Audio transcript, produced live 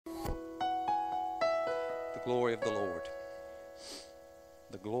glory of the Lord.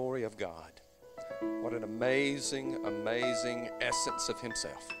 The glory of God. What an amazing, amazing essence of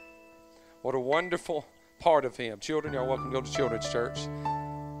himself. What a wonderful part of him. Children, y'all welcome to go to Children's Church.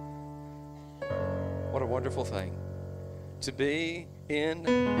 What a wonderful thing to be in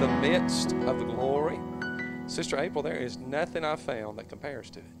the midst of the glory. Sister April, there is nothing I've found that compares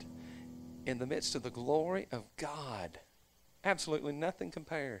to it. In the midst of the glory of God. Absolutely nothing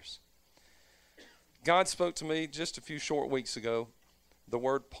compares. God spoke to me just a few short weeks ago, the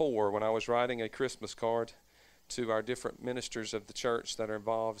word pour, when I was writing a Christmas card to our different ministers of the church that are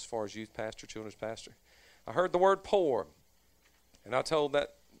involved as far as youth pastor, children's pastor. I heard the word pour, and I told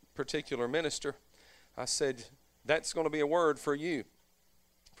that particular minister, I said, that's going to be a word for you,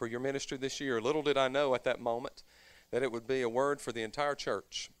 for your ministry this year. Little did I know at that moment that it would be a word for the entire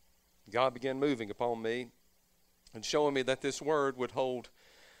church. God began moving upon me and showing me that this word would hold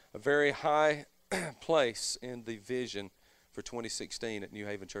a very high place in the vision for 2016 at New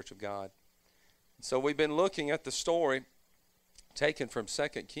Haven Church of God. So we've been looking at the story taken from 2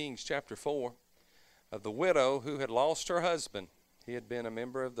 Kings chapter 4 of the widow who had lost her husband. He had been a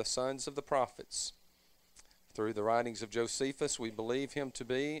member of the sons of the prophets. Through the writings of Josephus, we believe him to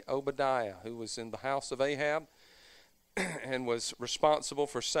be Obadiah, who was in the house of Ahab and was responsible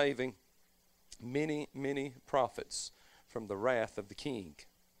for saving many, many prophets from the wrath of the king.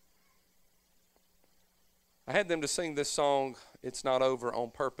 I had them to sing this song, It's Not Over, on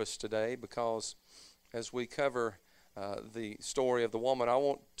purpose today, because as we cover the story of the woman, I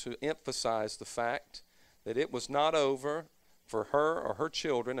want to emphasize the fact that it was not over for her or her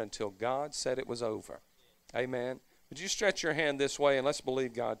children until God said it was over. Amen. Would you stretch your hand this way and let's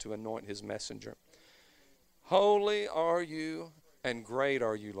believe God to anoint his messenger. Holy are you and great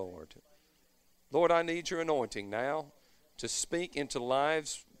are you, Lord. Lord, I need your anointing now to speak into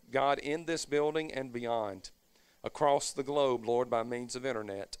lives, God, in this building and beyond, across the globe, Lord, by means of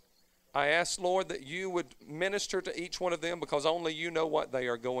internet. I ask, Lord, that you would minister to each one of them because only you know what they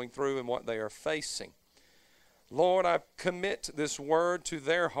are going through and what they are facing. Lord, I commit this word to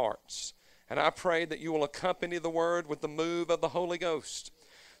their hearts, and I pray that you will accompany the word with the move of the Holy Ghost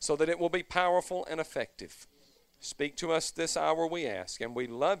so that it will be powerful and effective. Speak to us this hour, we ask, and we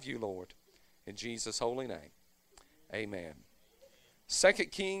love you, Lord, in Jesus' holy name. Amen. 2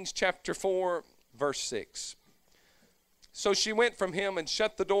 Kings chapter 4, verse 6. So she went from him and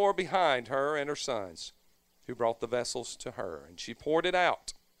shut the door behind her and her sons, who brought the vessels to her, and she poured it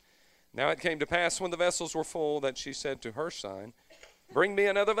out. Now it came to pass when the vessels were full that she said to her son, bring me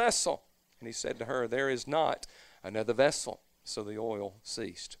another vessel. And he said to her, there is not another vessel. So the oil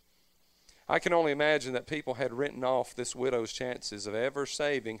ceased. I can only imagine that people had written off this widow's chances of ever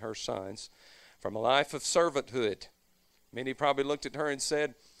saving her sons from a life of servanthood. Many probably looked at her and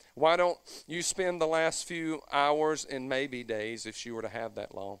said, why don't you spend the last few hours and maybe days, if she were to have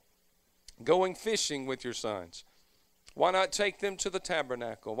that long, going fishing with your sons? Why not take them to the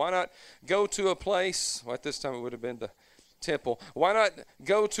tabernacle? Why not go to a place, well, at this time it would have been the temple. Why not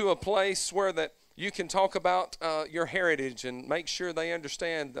go to a place where that you can talk about your heritage and make sure they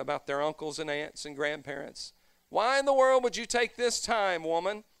understand about their uncles and aunts and grandparents? Why in the world would you take this time,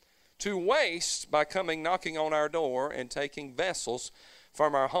 woman, to waste by coming knocking on our door and taking vessels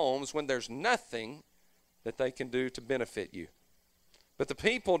from our homes when there's nothing that they can do to benefit you? But the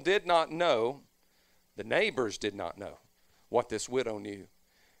people did not know, the neighbors did not know what this widow knew.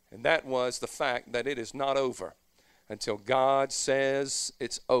 And that was the fact that it is not over until God says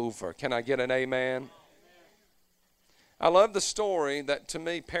it's over. Can I get an amen? I love the story that to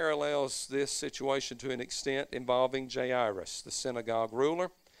me parallels this situation to an extent involving Jairus, the synagogue ruler.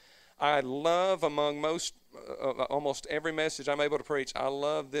 I love among almost every message I'm able to preach, I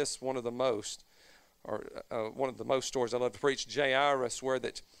love this one of the most stories I love to preach, Jairus, where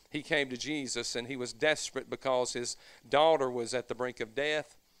that he came to Jesus and he was desperate because his daughter was at the brink of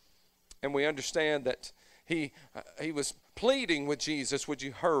death. And we understand that he was pleading with Jesus, would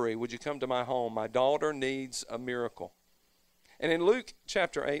you hurry, would you come to my home? My daughter needs a miracle. And in Luke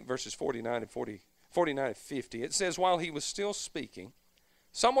chapter 8, verses 49 and 50, it says, while he was still speaking,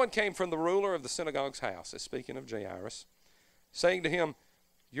 someone came from the ruler of the synagogue's house, speaking of Jairus, saying to him,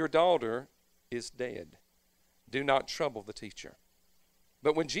 your daughter is dead. Do not trouble the teacher.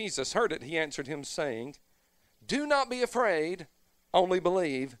 But when Jesus heard it, he answered him, saying, do not be afraid, only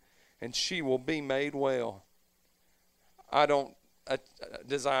believe, and she will be made well. I don't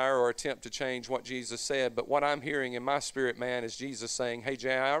desire or attempt to change what Jesus said, but what I'm hearing in my spirit, man, is Jesus saying, hey,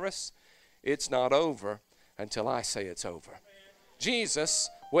 Jairus, it's not over until I say it's over. Jesus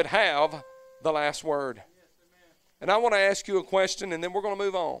would have the last word. And I want to ask you a question, and then we're going to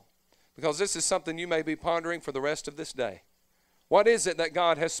move on. because this is something you may be pondering for the rest of this day. What is it that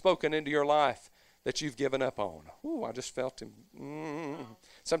God has spoken into your life that you've given up on? Ooh, I just felt him.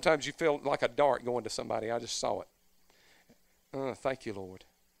 Sometimes you feel like a dart going to somebody. I just saw it. Thank you, Lord.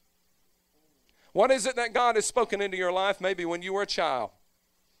 What is it that God has spoken into your life maybe when you were a child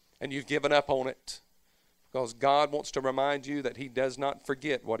and you've given up on it? Because God wants to remind you that he does not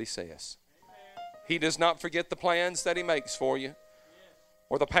forget what he says. He does not forget the plans that he makes for you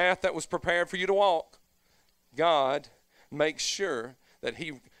or the path that was prepared for you to walk. God makes sure that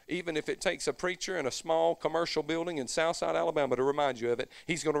he, even if it takes a preacher in a small commercial building in Southside, Alabama to remind you of it,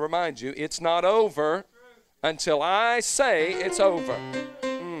 he's going to remind you it's not over until I say it's over.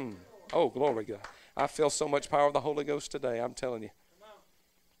 Oh, glory to God. I feel so much power of the Holy Ghost today, I'm telling you.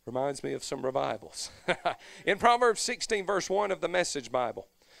 Reminds me of some revivals. In Proverbs 16, verse 1 of the Message Bible,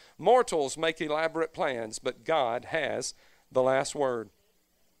 mortals make elaborate plans, but God has the last word.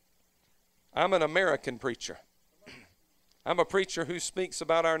 I'm an American preacher. I'm a preacher who speaks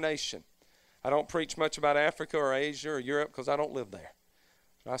about our nation. I don't preach much about Africa or Asia or Europe because I don't live there.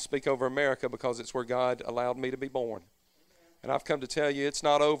 I speak over America because it's where God allowed me to be born. And I've come to tell you it's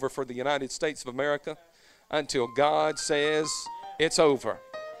not over for the United States of America until God says it's over.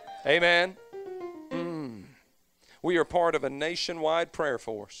 Amen. We are part of a nationwide prayer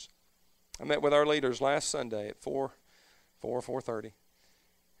force. I met with our leaders last Sunday at 4:30.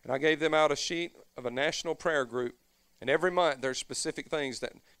 And I gave them out a sheet of a national prayer group. And every month there's specific things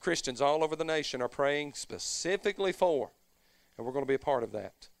that Christians all over the nation are praying specifically for. And we're going to be a part of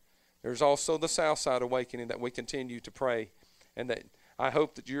that. There's also the Southside Awakening that we continue to pray. And that I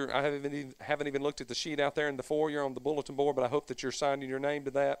hope that I haven't even looked at the sheet out there in the foyer on the bulletin board, but I hope that you're signing your name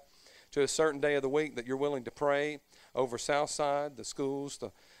to that, to a certain day of the week that you're willing to pray over Southside, the schools,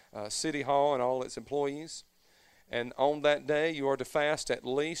 the City Hall, and all its employees. And on that day, you are to fast at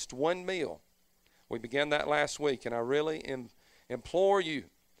least one meal. We began that last week, and I really implore you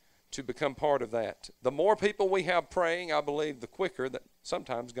to become part of that. The more people we have praying, I believe, the quicker that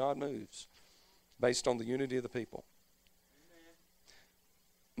sometimes God moves, based on the unity of the people.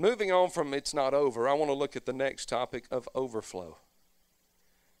 Amen. Moving on from it's not over, I want to look at the next topic of overflow.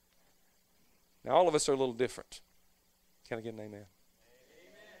 Now, all of us are a little different. Can I get an amen? Amen.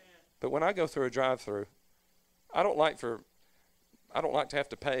 But when I go through a drive-through, I don't like to have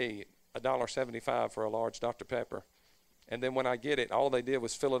to pay $1.75 for a large Dr. Pepper. And then when I get it, all they did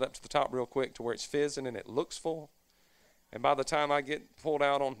was fill it up to the top real quick to where it's fizzing and it looks full. And by the time I get pulled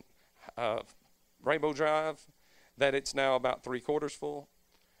out on Rainbow Drive, that it's now about 3/4 full.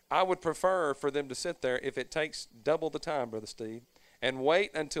 I would prefer for them to sit there, if it takes double the time, Brother Steve, and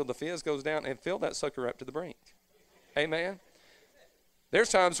wait until the fizz goes down and fill that sucker up to the brink. Amen? There's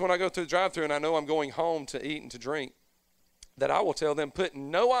times when I go through the drive-thru and I know I'm going home to eat and to drink, that I will tell them put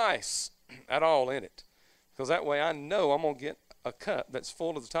no ice at all in it. Because that way I know I'm going to get a cup that's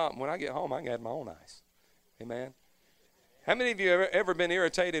full to the top. And when I get home, I can add my own ice. Amen? How many of you have ever been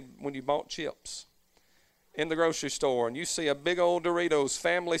irritated when you bought chips in the grocery store and you see a big old Doritos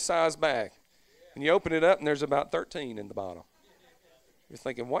family-size bag and you open it up and there's about 13 in the bottom? You're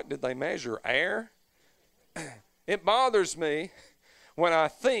thinking, what did they measure? Air? It bothers me when I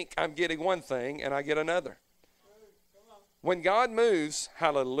think I'm getting one thing and I get another. When God moves,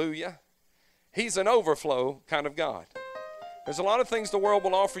 hallelujah, he's an overflow kind of God. There's a lot of things the world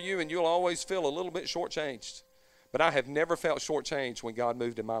will offer you and you'll always feel a little bit shortchanged. But I have never felt shortchanged when God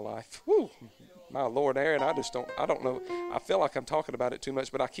moved in my life. Woo! My Lord, Aaron, I don't know. I feel like I'm talking about it too much,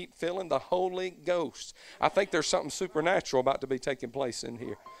 but I keep feeling the Holy Ghost. I think there's something supernatural about to be taking place in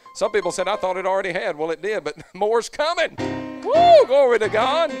here. Some people said, I thought it already had. Well, it did, but more's coming. Woo! Glory to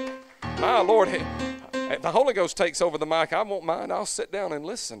God. My Lord, if the Holy Ghost takes over the mic, I won't mind. I'll sit down and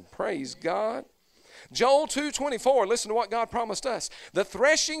listen. Praise God. Joel 2:24, listen to what God promised us. The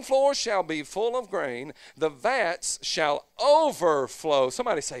threshing floor shall be full of grain. The vats shall overflow.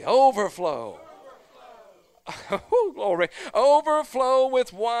 Somebody say overflow. Oh, glory. Overflow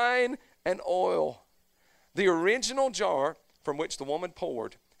with wine and oil. The original jar from which the woman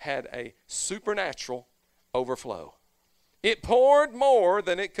poured had a supernatural overflow. It poured more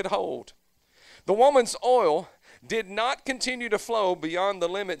than it could hold. The woman's oil did not continue to flow beyond the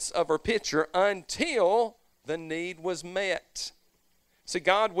limits of her pitcher until the need was met. See,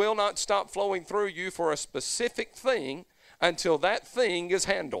 God will not stop flowing through you for a specific thing until that thing is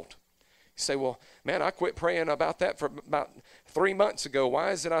handled. You say, well, man, I quit praying about that for about 3 months ago?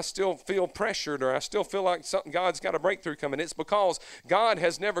 Why is it I still feel pressured, or I still feel like something, God's got a breakthrough coming? It's because God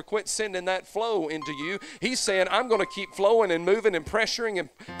has never quit sending that flow into you. He's saying, I'm going to keep flowing and moving and pressuring and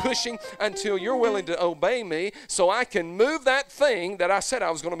pushing until you're willing to obey me, so I can move that thing that I said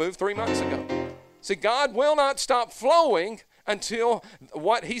I was going to move 3 months ago. See, God will not stop flowing until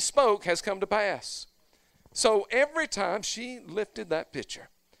what he spoke has come to pass. So every time she lifted that pitcher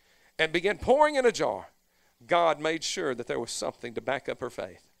and began pouring in a jar, God made sure that there was something to back up her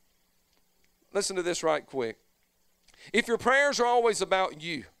faith. Listen to this right quick. If your prayers are always about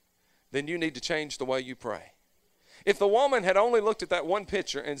you, then you need to change the way you pray. If the woman had only looked at that one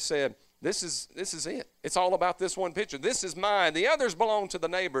pitcher and said, this is it. It's all about this one pitcher. This is mine. The others belong to the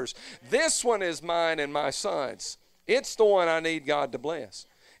neighbors. This one is mine and my son's. It's the one I need God to bless.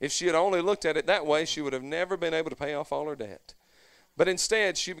 If she had only looked at it that way, she would have never been able to pay off all her debt. But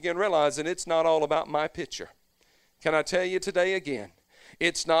instead, she began realizing it's not all about my pitcher. Can I tell you today again,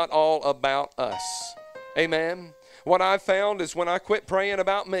 it's not all about us. Amen. What I've found is when I quit praying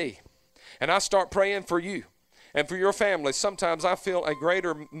about me and I start praying for you and for your family, sometimes I feel a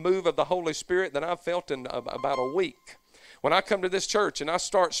greater move of the Holy Spirit than I've felt in about a week. When I come to this church and I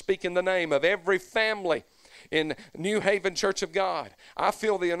start speaking the name of every family in New Haven Church of God, I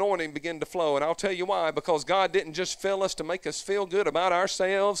feel the anointing begin to flow. And I'll tell you why. Because God didn't just fill us to make us feel good about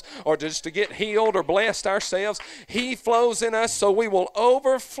ourselves or just to get healed or blessed ourselves. He flows in us so we will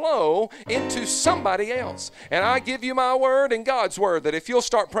overflow into somebody else. And I give you my word and God's word that if you'll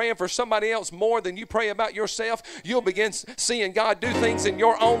start praying for somebody else more than you pray about yourself, you'll begin seeing God do things in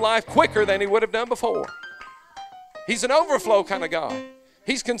your own life quicker than he would have done before. He's an overflow kind of God.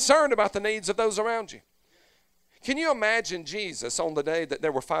 He's concerned about the needs of those around you. Can you imagine Jesus on the day that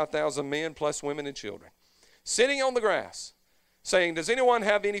there were 5,000 men plus women and children sitting on the grass saying, does anyone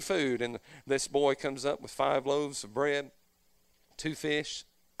have any food? And this boy comes up with 5 loaves of bread, 2 fish,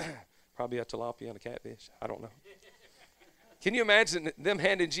 probably a tilapia and a catfish. I don't know. Can you imagine them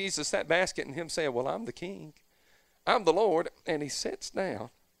handing Jesus that basket and him saying, well, I'm the king. I'm the Lord. And he sits down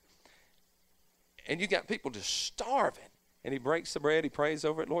and you got people just starving. And he breaks the bread. He prays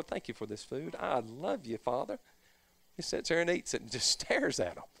over it. Lord, thank you for this food. I love you, Father. He sits there and eats it and just stares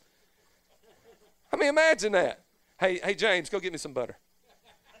at them. I mean, imagine that. Hey, James, go get me some butter.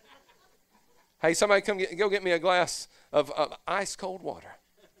 Hey, somebody go get me a glass of ice cold water.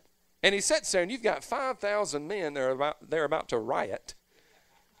 And he sits there and you've got 5,000 men they're about to riot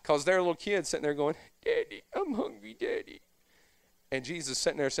because their little kids sitting there going, Daddy, I'm hungry, Daddy. And Jesus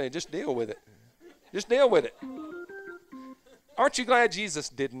sitting there saying, just deal with it. Just deal with it. Aren't you glad Jesus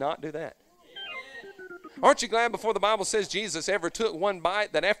did not do that? Aren't you glad before the Bible says Jesus ever took one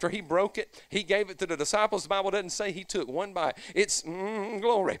bite that after he broke it, he gave it to the disciples? The Bible doesn't say he took one bite. It's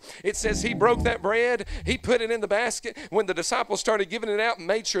glory. It says he broke that bread, he put it in the basket. When the disciples started giving it out,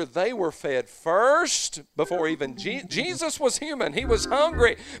 made sure they were fed first before even Jesus was human. He was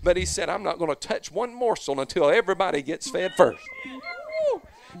hungry, but he said, I'm not going to touch one morsel until everybody gets fed first.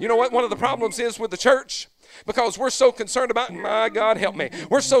 You know what one of the problems is with the church? Because we're so concerned about, my God, help me.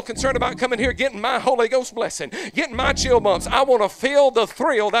 We're so concerned about coming here, getting my Holy Ghost blessing, getting my chill bumps. I want to feel the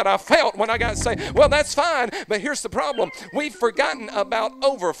thrill that I felt when I got saved. Well, that's fine, but here's the problem. We've forgotten about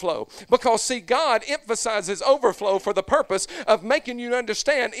overflow. Because, see, God emphasizes overflow for the purpose of making you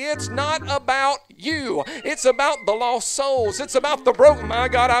understand it's not about you. It's about the lost souls. It's about the broken. My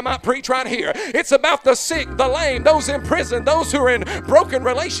God, I might preach right here. It's about the sick, the lame, those in prison, those who are in broken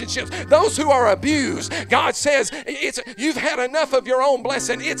relationships, those who are abused. God says, you've had enough of your own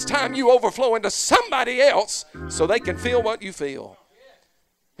blessing. It's time you overflow into somebody else so they can feel what you feel.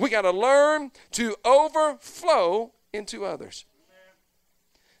 We got to learn to overflow into others.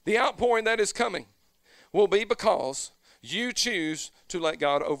 The outpouring that is coming will be because you choose to let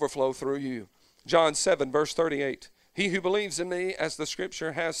God overflow through you. John 7, verse 38. He who believes in me, as the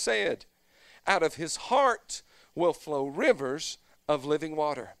scripture has said, out of his heart will flow rivers of living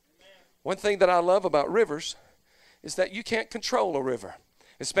water. One thing that I love about rivers is that you can't control a river,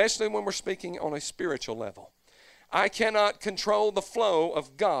 especially when we're speaking on a spiritual level. I cannot control the flow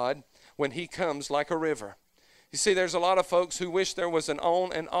of God when he comes like a river. You see, there's a lot of folks who wish there was an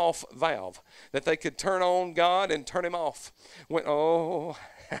on and off valve, that they could turn on God and turn him off.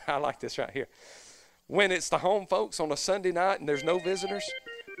 I like this right here. When it's the home folks on a Sunday night and there's no visitors,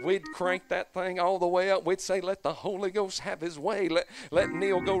 we'd crank that thing all the way up. We'd say, let the Holy Ghost have his way. Let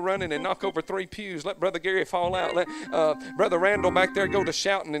Neil go running and knock over 3 pews. Let Brother Gary fall out. Let Brother Randall back there go to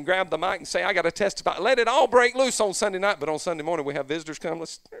shouting and grab the mic and say, I got to testify. Let it all break loose on Sunday night. But on Sunday morning, we have visitors come.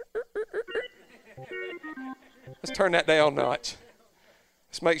 Let's turn that down a notch.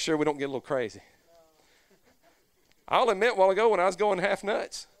 Let's make sure we don't get a little crazy. I'll admit, a while ago when I was going half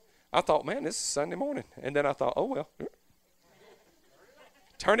nuts, I thought, man, this is Sunday morning. And then I thought, oh, well,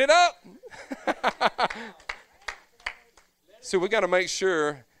 turn it up. So we got to make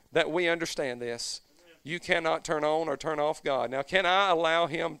sure that we understand this. You cannot turn on or turn off God. Now, can I allow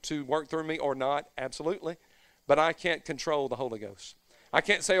him to work through me or not? Absolutely. But I can't control the Holy Ghost. I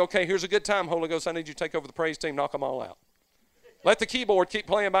can't say, okay, here's a good time, Holy Ghost. I need you to take over the praise team, knock them all out. Let the keyboard keep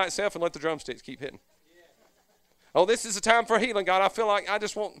playing by itself and let the drumsticks keep hitting. Oh, this is a time for healing, God. I feel like I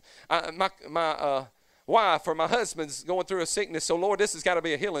just want my wife or my husband's going through a sickness. So, Lord, this has got to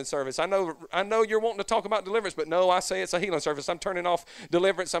be a healing service. I know you're wanting to talk about deliverance, but no, I say it's a healing service. I'm turning off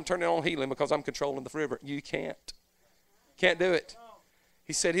deliverance. I'm turning on healing because I'm controlling the river. You can't. Can't do it.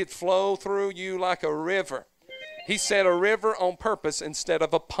 He said he'd flow through you like a river. He said a river on purpose instead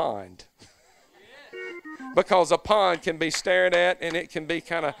of a pond. Because a pond can be stared at and it can be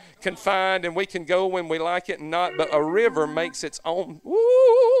kind of confined and we can go when we like it and not. But a river makes its own.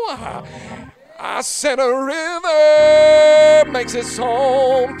 I said a river makes its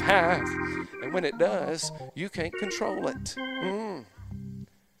own path. And when it does, you can't control it.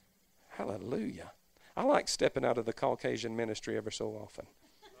 Hallelujah. I like stepping out of the Caucasian ministry ever so often.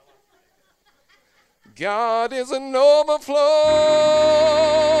 God is an overflow.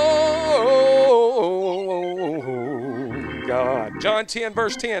 God. John 10,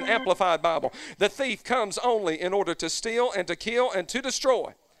 verse 10, Amplified Bible. The thief comes only in order to steal and to kill and to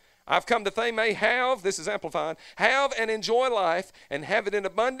destroy. I've come that they may have, this is Amplified, have and enjoy life and have it in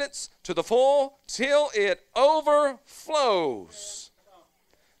abundance to the full till it overflows.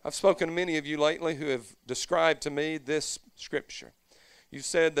 I've spoken to many of you lately who have described to me this scripture. You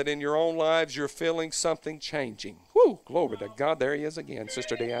said that in your own lives you're feeling something changing. Whoo, glory to God. There he is again,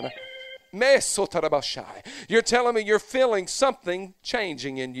 Sister Deanna. You're telling me you're feeling something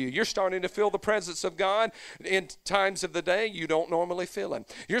changing in you. You're starting to feel the presence of God in times of the day you don't normally feel him.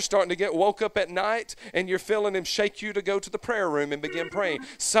 You're starting to get woke up at night and you're feeling him shake you to go to the prayer room and begin praying.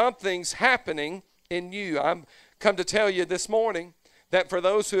 Something's happening in you. I'm come to tell you this morning that for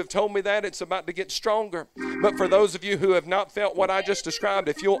those who have told me that, it's about to get stronger. But for those of you who have not felt what I just described,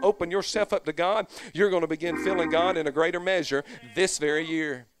 if you'll open yourself up to God, you're going to begin feeling God in a greater measure this very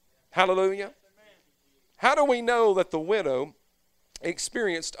year. Hallelujah. How do we know that the widow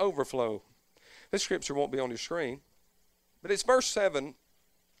experienced overflow? This scripture won't be on your screen, but it's verse 7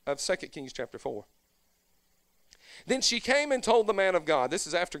 of 2 Kings chapter 4. Then she came and told the man of God. This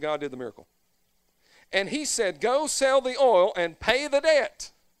is after God did the miracle. And he said, go sell the oil and pay the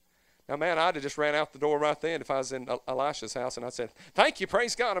debt. Now, man, I'd have just ran out the door right then if I was in Elisha's house and I said, thank you,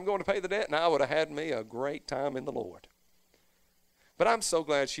 praise God, I'm going to pay the debt. And I would have had me a great time in the Lord. But I'm so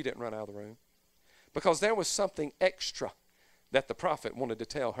glad she didn't run out of the room because there was something extra that the prophet wanted to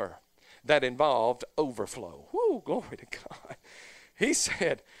tell her that involved overflow. Woo, glory to God. He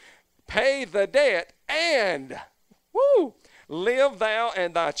said, pay the debt and, live thou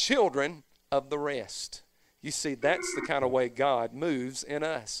and thy children of the rest. You see, that's the kind of way God moves in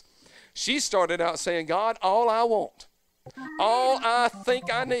us. She started out saying, God, all I want, all I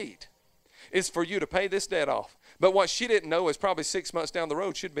think I need is for you to pay this debt off. But what she didn't know is probably 6 months down the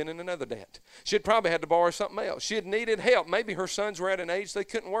road, she'd been in another debt. She'd probably had to borrow something else. She had needed help. Maybe her sons were at an age they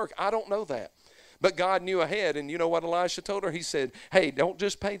couldn't work. I don't know that. But God knew ahead. And you know what Elisha told her? He said, hey, don't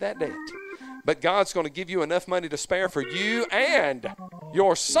just pay that debt. But God's going to give you enough money to spare for you and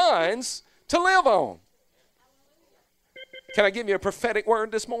your sons to live on. Can I give you a prophetic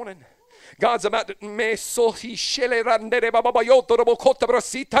word this morning? God's about to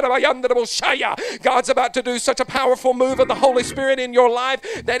God's about to do such a powerful move of the Holy Spirit in your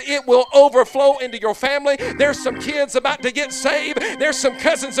life that it will overflow into your family. There's some kids about to get saved. There's some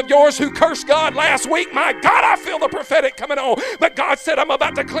cousins of yours who cursed God last week. My God, I feel the prophetic coming on. But God said, I'm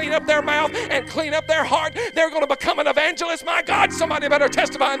about to clean up their mouth and clean up their heart. They're going to become an evangelist. My God, somebody better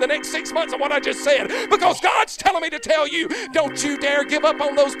testify in the next 6 months of what I just said, because God's telling me to tell you, don't you dare give up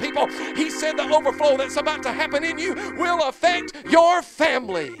on those people. He said the overflow that's about to happen in you will affect your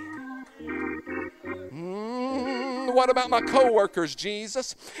family. What about my co-workers,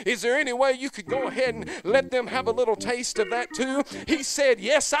 Jesus? Is there any way you could go ahead and let them have a little taste of that too? He said,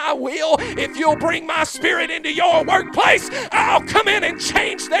 yes, I will. If you'll bring my spirit into your workplace, I'll come in and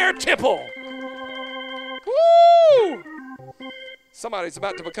change their temple. Woo! Somebody's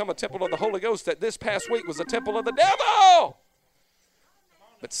about to become a temple of the Holy Ghost that this past week was a temple of the devil.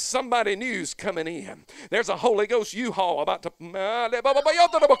 But somebody new's coming in. There's a Holy Ghost U-Haul about to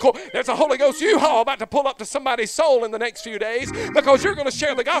There's a Holy Ghost U-Haul about to pull up to somebody's soul in the next few days, because you're going to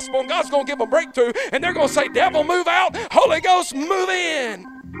share the gospel and God's going to give them breakthrough, and they're going to say, devil, move out. Holy Ghost, move in.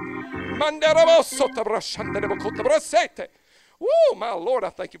 Woo, my Lord, I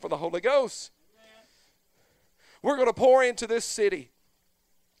thank you for the Holy Ghost. We're going to pour into this city.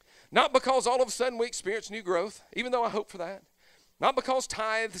 Not because all of a sudden we experience new growth, even though I hope for that. Not because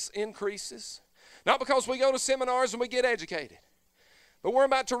tithes increases. Not because we go to seminars and we get educated. But we're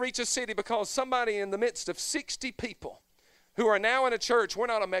about to reach a city because somebody in the midst of 60 people who are now in a church, we're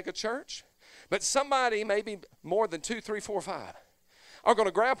not a mega church, but somebody, maybe more than 2, 3, 4, 5, are going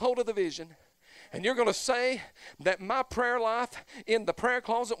to grab hold of the vision. And you're going to say that my prayer life in the prayer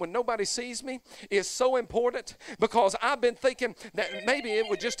closet when nobody sees me is so important because I've been thinking that maybe it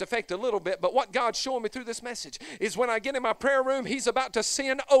would just affect a little bit. But what God's showing me through this message is when I get in my prayer room, He's about to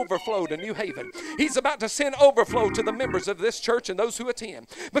send overflow to New Haven. He's about to send overflow to the members of this church and those who attend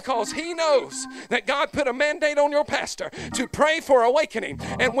because He knows that God put a mandate on your pastor to pray for awakening.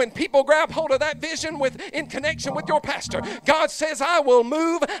 And when people grab hold of that vision in connection with your pastor, God says, I will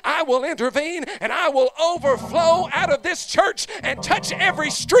move, I will intervene, and I will overflow out of this church and touch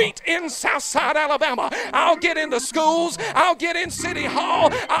every street in Southside Alabama. I'll get in the schools. I'll get in City Hall.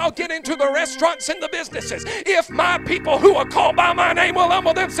 I'll get into the restaurants and the businesses. If my people who are called by my name will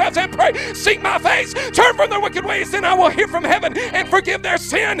humble themselves and pray, seek my face, turn from their wicked ways, then I will hear from heaven and forgive their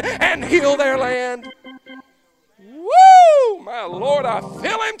sin and heal their land. Woo! My Lord, I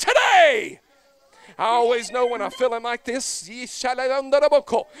feel Him today. I always know when I feel Him like this,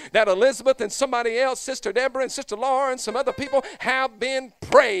 that Elizabeth and somebody else, Sister Deborah and Sister Laura and some other people have been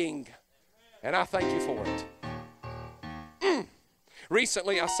praying. And I thank you for it.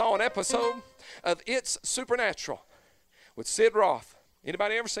 Recently, I saw an episode of It's Supernatural with Sid Roth.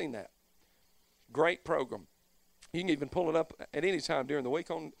 Anybody ever seen that? Great program. You can even pull it up at any time during the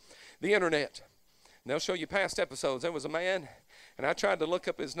week on the internet. And they'll show you past episodes. There was a man, and I tried to look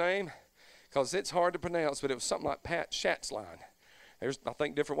up his name, because it's hard to pronounce, but it was something like Pat Schatzline. There's, I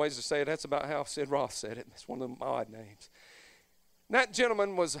think, different ways to say it. That's about how Sid Roth said it. It's one of them odd names. And that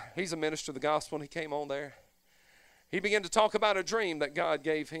gentleman he's a minister of the gospel, and he came on there. He began to talk about a dream that God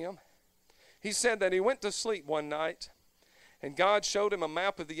gave him. He said that he went to sleep one night, and God showed him a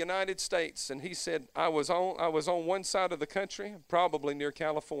map of the United States, and he said, I was on one side of the country, probably near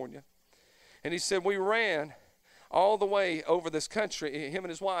California. And he said, we ran all the way over this country, him and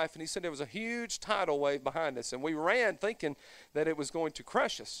his wife, and he said there was a huge tidal wave behind us, and we ran thinking that it was going to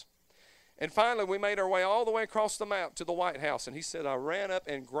crush us. And finally, we made our way all the way across the map to the White House, and he said, I ran up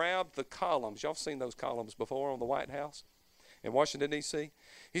and grabbed the columns. Y'all seen those columns before on the White House in Washington, D.C.?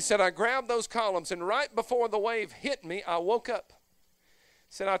 He said, I grabbed those columns, and right before the wave hit me, I woke up.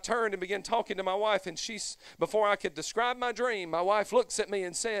 Said I turned and began talking to my wife, and before I could describe my dream, my wife looks at me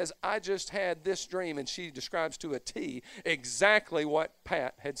and says, I just had this dream, and she describes to a T exactly what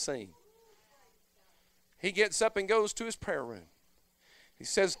Pat had seen. He gets up and goes to his prayer room. He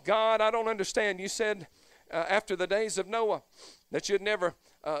says, God, I don't understand. You said after the days of Noah that you'd never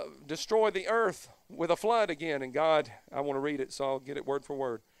destroy the earth with a flood again. And God, I want to read it, so I'll get it word for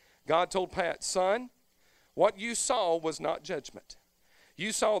word. God told Pat, son, what you saw was not judgment.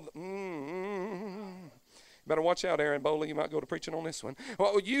 You saw, better watch out, Aaron Bowley. You might go to preaching on this one.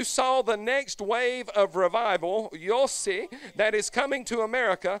 Well, you saw the next wave of revival, you'll see, that is coming to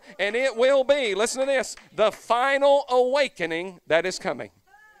America, and it will be, listen to this, the final awakening that is coming.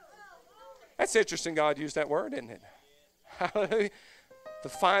 That's interesting God used that word, isn't it? Hallelujah. The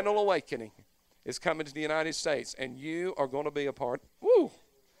final awakening is coming to the United States, and you are going to be a part. Woo!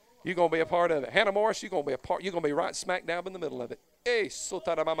 You're going to be a part of it. Hannah Morris, you're going to be a part. You're going to be right smack dab in the middle of it.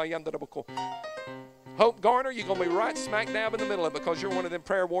 Hope Garner, you're going to be right smack dab in the middle of it because you're one of them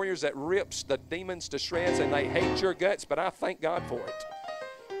prayer warriors that rips the demons to shreds and they hate your guts, but I thank God for it.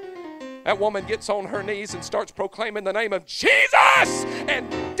 That woman gets on her knees and starts proclaiming the name of Jesus, and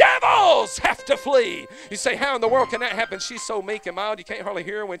devils have to flee. You say, how in the world can that happen? She's so meek and mild, you can't hardly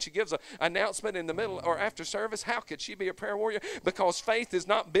hear her when she gives an announcement in the middle or after service. How could she be a prayer warrior? Because faith is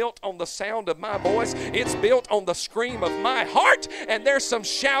not built on the sound of my voice. It's built on the scream of my heart. And there's some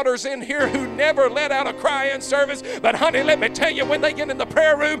shouters in here who never let out a cry in service. But honey, let me tell you, when they get in the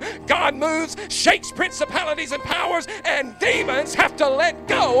prayer room, God moves, shakes principalities and powers, and demons have to let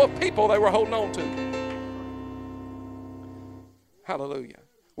go of people they were holding on to. Hallelujah.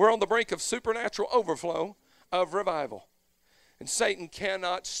 We're on the brink of supernatural overflow of revival. And Satan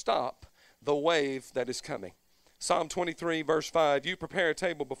cannot stop the wave that is coming. Psalm 23, verse 5, you prepare a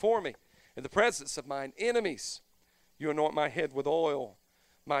table before me in the presence of mine enemies. You anoint my head with oil.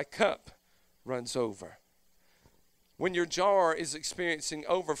 My cup runs over. When your jar is experiencing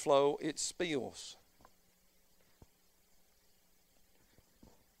overflow, it spills.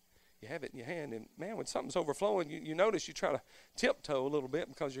 you have it in your hand. And, man, when something's overflowing, you notice you try to tiptoe a little bit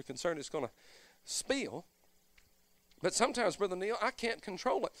because you're concerned it's going to spill. But sometimes, Brother Neil, I can't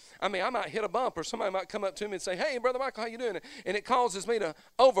control it. I mean, I might hit a bump, or somebody might come up to me and say, hey, Brother Michael, how you doing? And it causes me to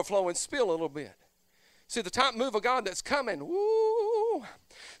overflow and spill a little bit. See, the type move of God that's coming, woo.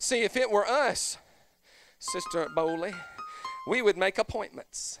 See, if it were us, Sister Bowley, we would make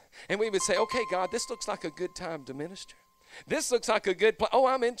appointments. And we would say, okay, God, this looks like a good time to minister. This looks like a good place. Oh,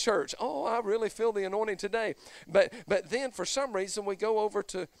 I'm in church. Oh, I really feel the anointing today. But then for some reason we go over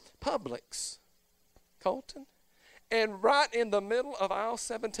to Publix, Colton. And right in the middle of aisle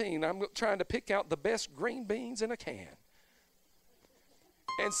 17, I'm trying to pick out the best green beans in a can.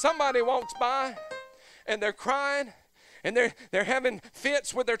 And somebody walks by, and they're crying, and they're having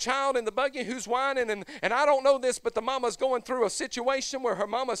fits with their child in the buggy who's whining. And I don't know this, but the mama's going through a situation where her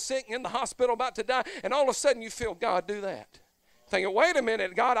mama's sick in the hospital about to die. And all of a sudden you feel God do that. Thinking, wait a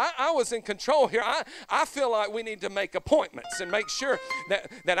minute, God, I was in control here. I feel like we need to make appointments and make sure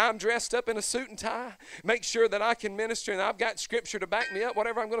that I'm dressed up in a suit and tie. Make sure that I can minister and I've got scripture to back me up,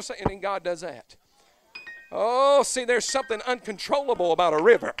 whatever I'm going to say. And then God does that. Oh, see, there's something uncontrollable about a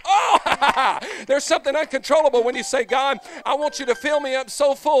river. Oh, there's something uncontrollable when you say, God, I want you to fill me up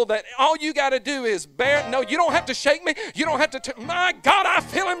so full that all you got to do is bear. No, you don't have to shake me. You don't have to. My God, I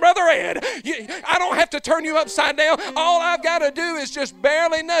feel him, Brother Ed. I don't have to turn you upside down. All I've got to do is just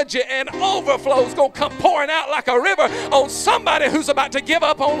barely nudge you, and overflow is going to come pouring out like a river on somebody who's about to give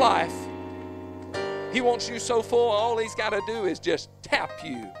up on life. He wants you so full, all he's got to do is just tap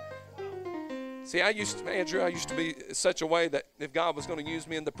you. See, Andrew, I used to be such a way that if God was going to use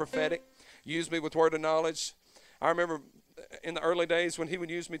me in the prophetic, use me with word of knowledge. I remember in the early days when he would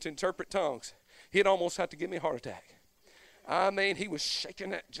use me to interpret tongues, he'd almost have to give me a heart attack. I mean, he was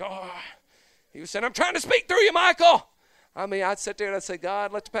shaking that jar. He was saying, I'm trying to speak through you, Michael. I mean, I'd sit there and I'd say,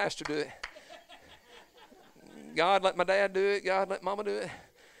 God, let the pastor do it. God, let my dad do it. God, let mama do it.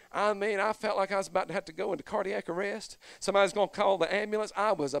 I mean, I felt like I was about to have to go into cardiac arrest. Somebody's going to call the ambulance.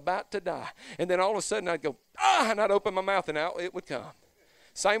 I was about to die. And then all of a sudden I'd go, and I'd open my mouth and out it would come.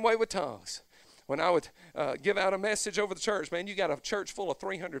 Same way with tongues. When I would give out a message over the church, man, you got a church full of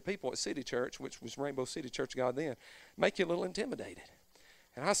 300 people at City Church, which was Rainbow City Church of God then, make you a little intimidated.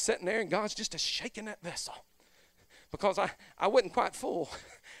 And I was sitting there and God's just shaking that vessel because I wasn't quite full.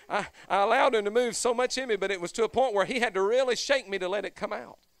 I allowed him to move so much in me, but it was to a point where he had to really shake me to let it come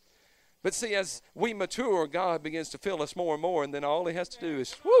out. But see, as we mature, God begins to fill us more and more, and then all he has to do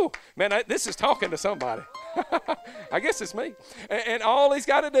is, whoo, man, this is talking to somebody. I guess it's me. And all he's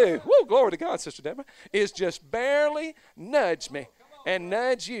got to do, whoo, glory to God, Sister Deborah, is just barely nudge me and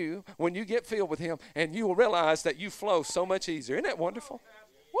nudge you when you get filled with him, and you will realize that you flow so much easier. Isn't that wonderful?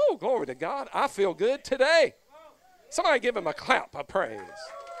 Whoo, glory to God. I feel good today. Somebody give him a clap of praise.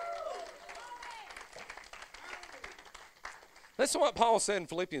 Listen to what Paul said in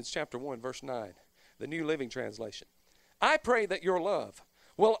Philippians chapter 1, verse 9, the New Living Translation. I pray that your love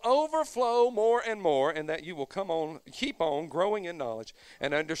will overflow more and more, and that you will keep on growing in knowledge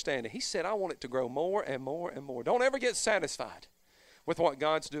and understanding. He said, I want it to grow more and more and more. Don't ever get satisfied with what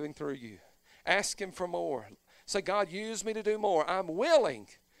God's doing through you. Ask him for more. Say, God, use me to do more. I'm willing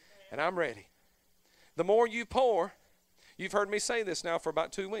and I'm ready. The more you pour, you've heard me say this now for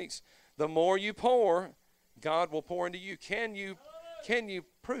about 2 weeks, the more you pour, God will pour into you. Can you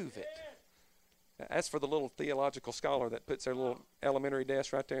prove it? That's for the little theological scholar that puts their little elementary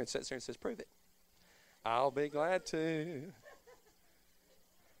desk right there and sits there and says, prove it. I'll be glad to.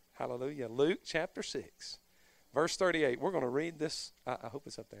 Hallelujah. Luke chapter 6, verse 38. We're going to read this. I hope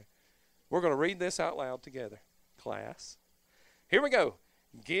it's up there. We're going to read this out loud together. Class. Here we go.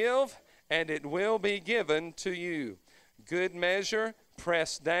 Give, and it will be given to you. Good measure,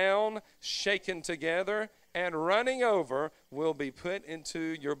 pressed down, shaken together, and running over will be put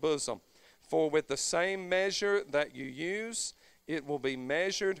into your bosom. For with the same measure that you use, it will be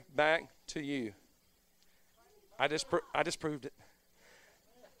measured back to you. I just proved it.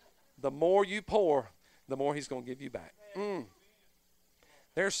 The more you pour, the more he's going to give you back.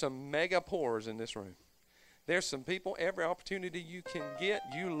 There's some mega pourers in this room. There's some people, every opportunity you can get,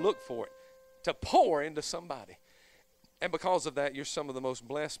 you look for it to pour into somebody. And because of that, you're some of the most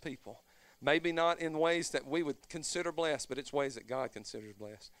blessed people. Maybe not in ways that we would consider blessed, but it's ways that God considers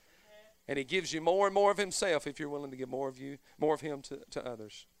blessed. And he gives you more and more of himself if you're willing to give more of him to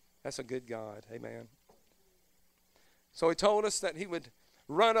others. That's a good God. Amen. So he told us that he would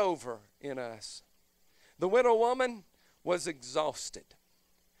run over in us. The widow woman was exhausted,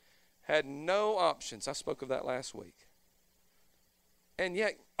 had no options. I spoke of that last week. And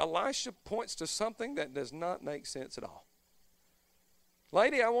yet Elisha points to something that does not make sense at all.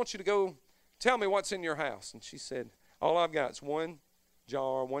 lady, I want you to go tell me what's in your house. And she said, all I've got is one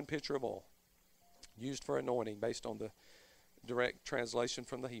jar, one pitcher of oil, used for anointing, based on the direct translation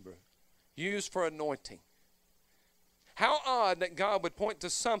from the Hebrew. Used for anointing. How odd that God would point to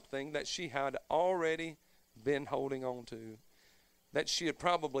something that she had already been holding on to, that she had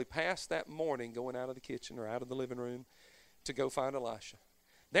probably passed that morning going out of the kitchen or out of the living room to go find Elisha.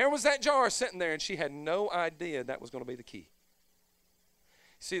 There was that jar sitting there, and she had no idea that was going to be the key.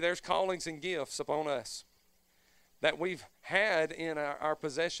 See, there's callings and gifts upon us that we've had in our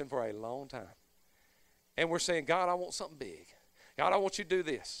possession for a long time. And we're saying, God, I want something big. God, I want you to do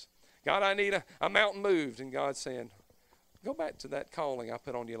this. God, I need a mountain moved. And God's saying, go back to that calling I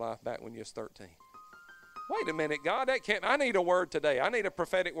put on your life back when you was 13. Wait a minute, God, that can't. I need a word today. I need a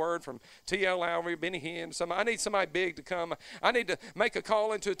prophetic word from T.L. Lowry, Benny Hinn. I need somebody big to come. I need to make a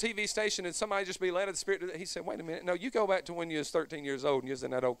call into a TV station and somebody just be led of the Spirit. He said, wait a minute. No, you go back to when you was 13 years old and you was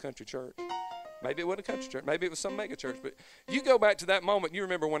in that old country church. Maybe it was a country church. Maybe it was some mega church. But you go back to that moment. You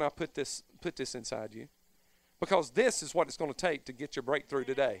remember when I put this inside you. Because this is what it's going to take to get your breakthrough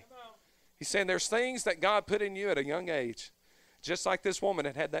today. He's saying there's things that God put in you at a young age. Just like this woman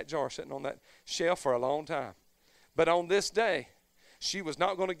had that jar sitting on that shelf for a long time. But on this day, she was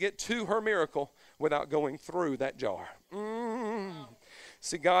not going to get to her miracle without going through that jar.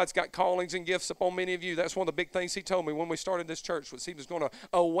 See, God's got callings and gifts upon many of you. That's one of the big things he told me when we started this church, was he was going to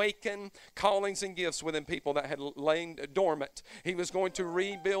awaken callings and gifts within people that had lain dormant. He was going to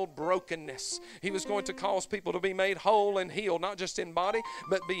rebuild brokenness. He was going to cause people to be made whole and healed, not just in body,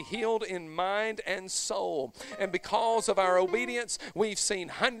 but be healed in mind and soul. And because of our obedience, we've seen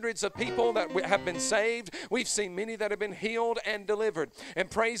hundreds of people that have been saved. We've seen many that have been healed and delivered.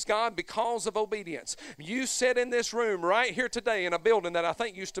 And praise God, because of obedience. You sit in this room right here today in a building that I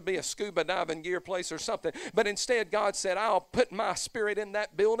think used to be a scuba diving gear place or something, but instead God said, I'll put my Spirit in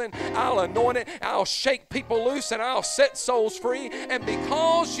that building, I'll anoint it, I'll shake people loose, and I'll set souls free. And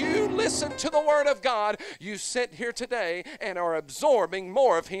because you listen to the Word of God, you sit here today and are absorbing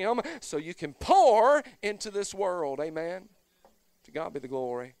more of Him so you can pour into this world. Amen. To God be the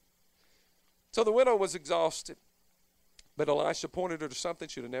glory. So the widow was exhausted, but Elisha pointed her to something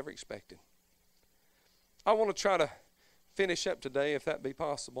she'd have never expected. I want to try to finish up today, if that be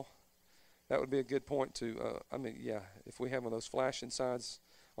possible. That would be a good point to, if we have one of those flashing signs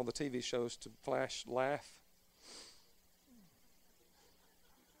on the TV shows to flash laugh.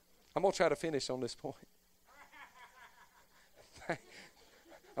 I'm going to try to finish on this point.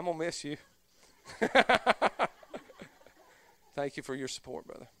 I'm going to miss you. Thank you for your support,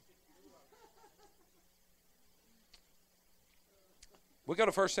 brother. We go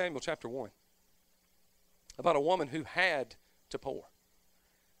to 1 Samuel chapter 1. About a woman who had to pour.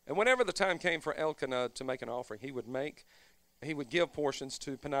 And whenever the time came for Elkanah to make an offering, he would give portions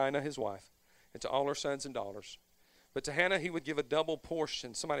to Peninnah, his wife, and to all her sons and daughters. But to Hannah, he would give a double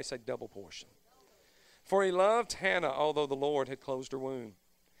portion. Somebody say double portion. For he loved Hannah, although the Lord had closed her womb.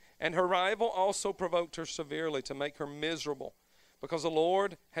 And her rival also provoked her severely to make her miserable, because the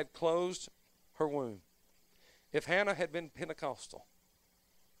Lord had closed her womb. If Hannah had been Pentecostal,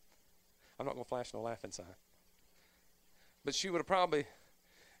 I'm not going to flash no laughing sign, but she would have probably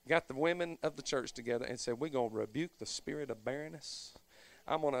got the women of the church together and said, we're going to rebuke the spirit of barrenness.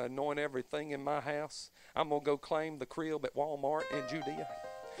 I'm going to anoint everything in my house. I'm going to go claim the crib at Walmart in Judea.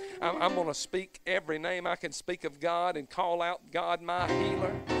 I'm going to speak every name I can speak of God and call out God my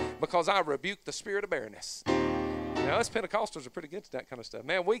healer, because I rebuke the spirit of barrenness. Now, us Pentecostals are pretty good to that kind of stuff.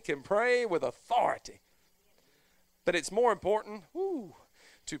 Man, we can pray with authority. But it's more important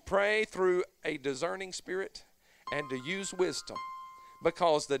to pray through a discerning spirit and to use wisdom,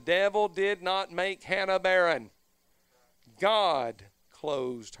 because the devil did not make Hannah barren. God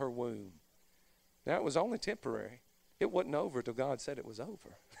closed her womb. Now, it was only temporary. It wasn't over till God said it was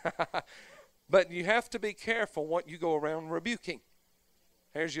over. But you have to be careful what you go around rebuking.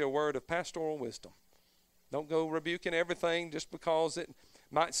 Here's your word of pastoral wisdom. Don't go rebuking everything just because it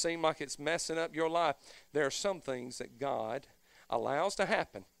might seem like it's messing up your life. There are some things that God allows to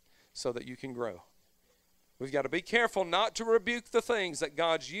happen so that you can grow. We've got to be careful not to rebuke the things that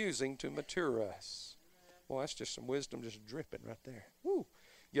God's using to mature us. Well, that's just some wisdom just dripping right there. Woo.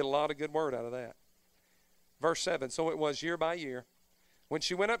 Get a lot of good word out of that. Verse 7, so it was year by year, when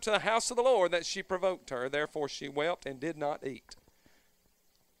she went up to the house of the Lord, that she provoked her. Therefore she wept and did not eat.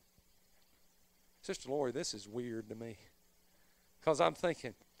 Sister Lori, this is weird to me, because I'm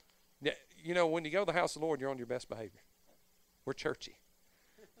thinking, when you go to the house of the Lord, you're on your best behavior. We're churchy.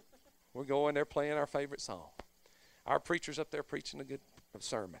 We're going there playing our favorite song. Our preacher's up there preaching a good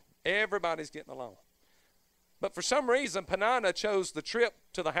sermon. Everybody's getting along. But for some reason, Peninnah chose the trip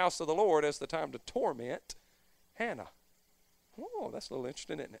to the house of the Lord as the time to torment Hannah. Oh, that's a little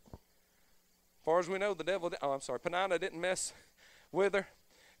interesting, isn't it? As far as we know, Peninnah didn't mess with her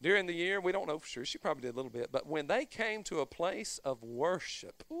during the year. We don't know for sure. She probably did a little bit. But when they came to a place of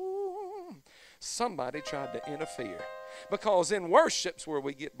worship, somebody tried to interfere. Because in worship's where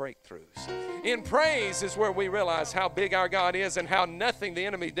we get breakthroughs. In praise is where we realize how big our God is and how nothing the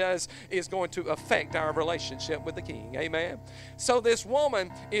enemy does is going to affect our relationship with the King. Amen. So this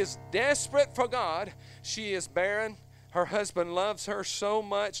woman is desperate for God. She is barren. Her husband loves her so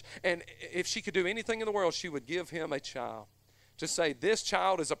much. And if she could do anything in the world, she would give him a child. To say, this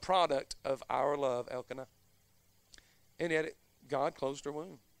child is a product of our love, Elkanah. And yet God closed her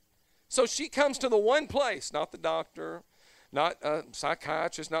womb. So she comes to the one place, not the doctor, not a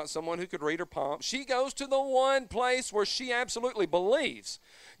psychiatrist, not someone who could read her palm. She goes to the one place where she absolutely believes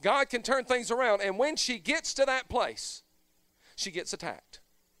God can turn things around. And when she gets to that place, she gets attacked.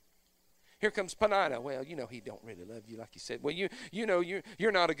 Here comes Peninnah. Well, you know, he don't really love you like you said. Well,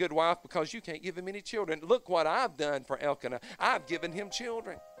 you're not a good wife because you can't give him any children. Look what I've done for Elkanah. I've given him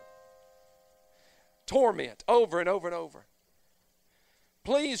children. Torment over and over and over.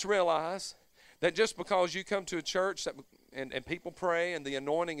 Please realize that just because you come to a church and people pray and the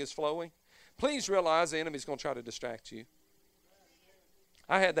anointing is flowing, please realize the enemy's going to try to distract you.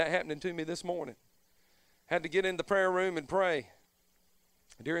 I had that happening to me this morning. Had to get in the prayer room and pray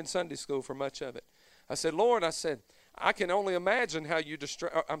during Sunday school for much of it. I said, Lord, I can only imagine how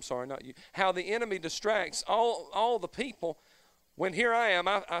how the enemy distracts all the people. When here I am,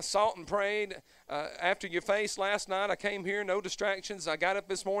 I sought and prayed after your face last night. I came here, no distractions. I got up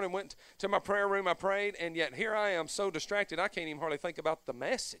this morning, went to my prayer room, I prayed, and yet here I am so distracted I can't even hardly think about the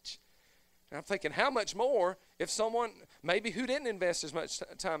message. And I'm thinking, how much more if someone maybe who didn't invest as much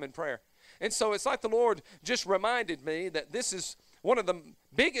time in prayer? And so it's like the Lord just reminded me that this is one of the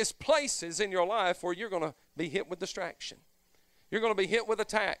biggest places in your life where you're going to be hit with distraction. You're going to be hit with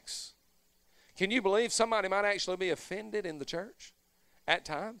attacks. Can you believe somebody might actually be offended in the church at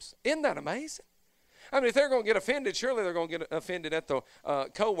times? Isn't that amazing? I mean, if they're going to get offended, surely they're going to get offended at the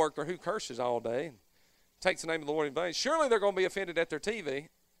co-worker who curses all day and takes the name of the Lord in vain. Surely they're going to be offended at their TV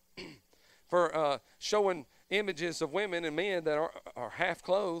for showing images of women and men that are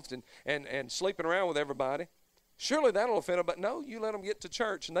half-clothed and sleeping around with everybody. Surely that'll offend them, but no, you let them get to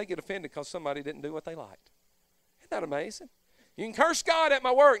church and they get offended because somebody didn't do what they liked. Isn't that amazing? You can curse God at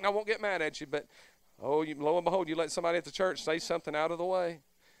my work and I won't get mad at you, but lo and behold, you let somebody at the church say something out of the way.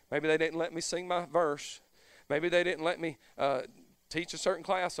 Maybe they didn't let me sing my verse. Maybe they didn't let me teach a certain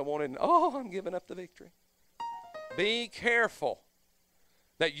class I wanted, and I'm giving up the victory. Be careful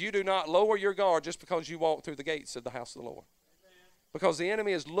that you do not lower your guard just because you walk through the gates of the house of the Lord. Because the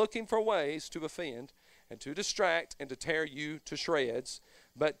enemy is looking for ways to offend and to distract and to tear you to shreds.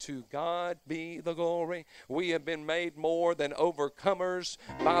 But to God be the glory. We have been made more than overcomers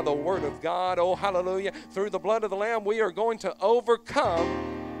by the word of God. Oh, hallelujah. Through the blood of the Lamb, we are going to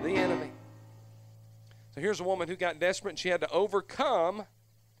overcome the enemy. So here's a woman who got desperate and she had to overcome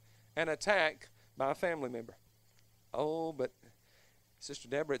an attack by a family member. Oh, but Sister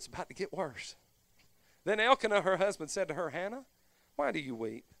Deborah, it's about to get worse. Then Elkanah, her husband, said to her, Hannah, why do you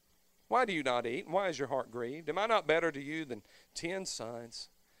weep? Why do you not eat? And why is your heart grieved? Am I not better to you than 10 sons?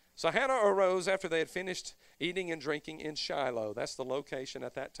 So Hannah arose after they had finished eating and drinking in Shiloh. That's the location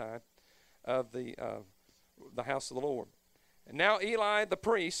at that time of the house of the Lord. And now Eli the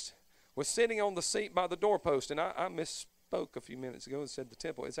priest was sitting on the seat by the doorpost. And I misspoke a few minutes ago and said the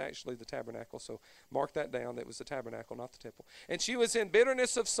temple. It's actually the tabernacle. So mark that down. It was the tabernacle, not the temple. And she was in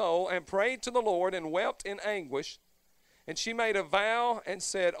bitterness of soul and prayed to the Lord and wept in anguish. And she made a vow and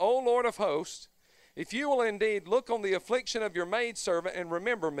said, O Lord of hosts, if you will indeed look on the affliction of your maidservant and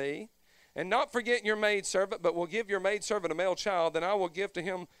remember me, and not forget your maidservant, but will give your maidservant a male child, then I will give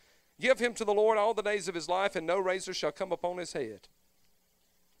him to the Lord all the days of his life, and no razor shall come upon his head.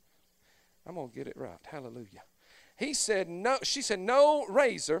 I'm going to get it right. Hallelujah. She said, no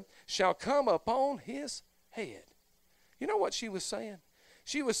razor shall come upon his head. You know what she was saying?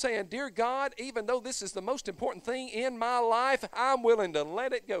 She was saying, dear God, even though this is the most important thing in my life, I'm willing to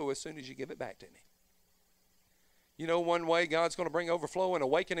let it go as soon as you give it back to me. You know one way God's going to bring overflow and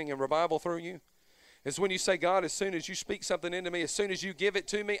awakening and revival through you is when you say, God, as soon as you speak something into me, as soon as you give it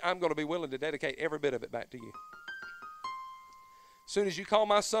to me, I'm going to be willing to dedicate every bit of it back to you. As soon as you call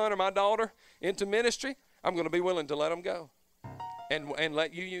my son or my daughter into ministry, I'm going to be willing to let them go and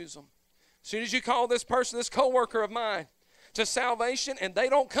let you use them. As soon as you call this person, this co-worker of mine, to salvation and they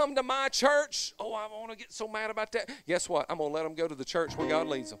don't come to my church, I want to get so mad about that. Guess what? I'm going to let them go to the church where God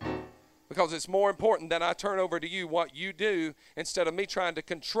leads them. Because it's more important that I turn over to you what you do instead of me trying to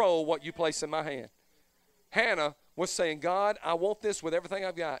control what you place in my hand. Hannah was saying, God, I want this with everything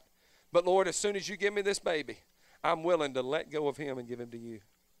I've got. But Lord, as soon as you give me this baby, I'm willing to let go of him and give him to you.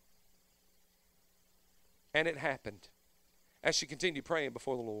 And it happened, as she continued praying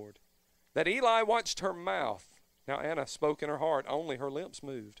before the Lord, that Eli watched her mouth. Now Anna spoke in her heart, only her lips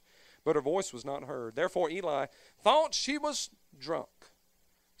moved, but her voice was not heard. Therefore Eli thought she was drunk.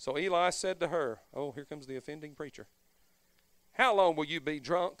 So Eli said to her, oh, here comes the offending preacher. How long will you be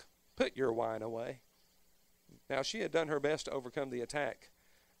drunk? Put your wine away. Now she had done her best to overcome the attack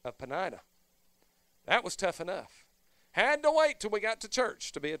of Peninnah. That was tough enough. Had to wait till we got to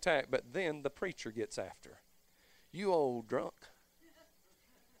church to be attacked, but then the preacher gets after. You old drunk.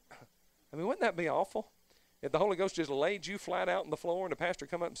 I mean, wouldn't that be awful? If the Holy Ghost just laid you flat out on the floor and the pastor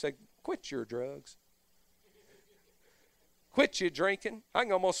come up and said, quit your drugs. Quit your drinking. I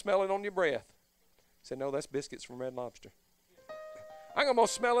can almost smell it on your breath. I said, no, that's biscuits from Red Lobster. I can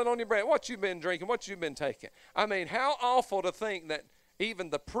almost smell it on your breath. What you been drinking? What you been taking? I mean, how awful to think that even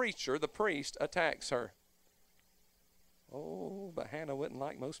the preacher, the priest, attacks her. Oh, but Hannah wouldn't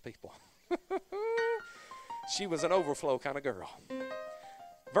like most people. She was an overflow kind of girl.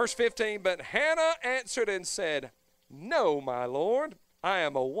 Verse 15, but Hannah answered and said, no, my Lord, I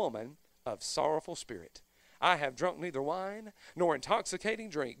am a woman of sorrowful spirit. I have drunk neither wine nor intoxicating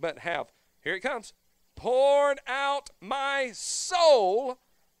drink, but have, here it comes, poured out my soul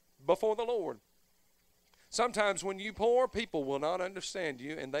before the Lord. Sometimes when you pour, people will not understand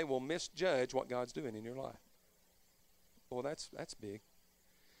you, and they will misjudge what God's doing in your life. Well, that's big.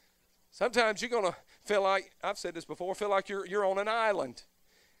 Sometimes you're going to feel like, I've said this before, feel like you're on an island,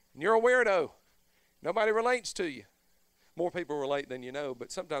 and you're a weirdo. Nobody relates to you. More people relate than you know,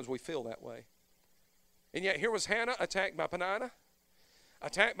 but sometimes we feel that way. And yet here was Hannah attacked by Peninnah,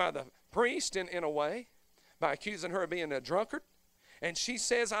 attacked by the priest in a way, by accusing her of being a drunkard. And she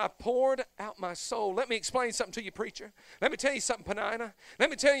says, I poured out my soul. Let me explain something to you, preacher. Let me tell you something, Peninnah.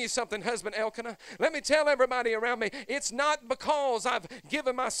 Let me tell you something, husband Elkanah. Let me tell everybody around me, it's not because I've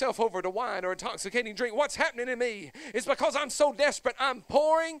given myself over to wine or intoxicating drink. What's happening in me? It's because I'm so desperate. I'm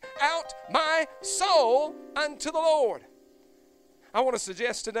pouring out my soul unto the Lord. I want to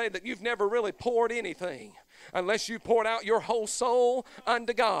suggest today that you've never really poured anything unless you poured out your whole soul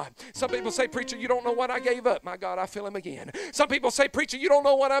unto God. Some people say, preacher, you don't know what I gave up. My God, I feel him again. Some people say, preacher, you don't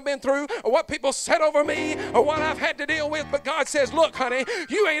know what I've been through or what people said over me or what I've had to deal with. But God says, look, honey,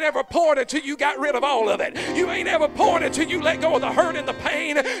 you ain't ever poured until you got rid of all of it. You ain't ever poured until you let go of the hurt and the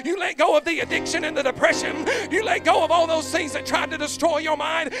pain. You let go of the addiction and the depression. You let go of all those things that tried to destroy your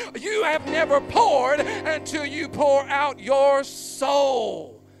mind. You have never poured until you pour out your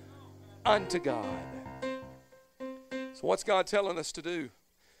soul unto God. So what's God telling us to do?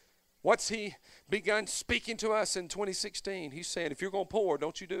 What's he begun speaking to us in 2016? He's saying, if you're going to pour,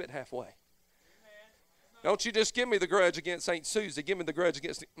 don't you do it halfway. Don't you just give me the grudge against St. Susie. Give me the grudge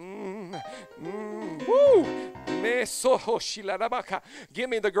against woo. Give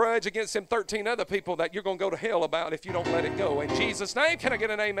me the grudge against them 13 other people that you're going to go to hell about if you don't let it go. In Jesus' name, can I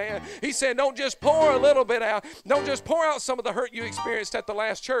get an amen? He said, don't just pour a little bit out. Don't just pour out some of the hurt you experienced at the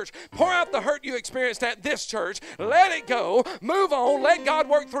last church. Pour out the hurt you experienced at this church. Let it go. Move on. Let God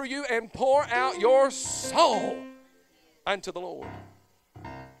work through you and pour out your soul unto the Lord.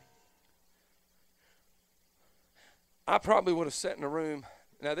 I probably would have sat in a room.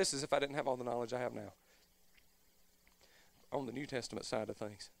 Now, this is if I didn't have all the knowledge I have now on the New Testament side of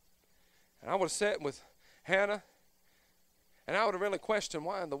things. And I would have sat with Hannah, and I would have really questioned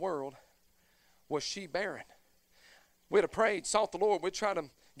why in the world was she barren. We'd have prayed, sought the Lord. We'd try to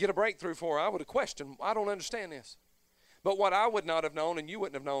get a breakthrough for her. I would have questioned, I don't understand this. But what I would not have known, and you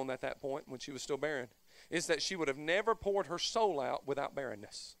wouldn't have known at that point when she was still barren, is that she would have never poured her soul out without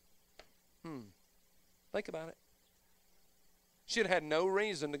barrenness. Think about it. She'd had no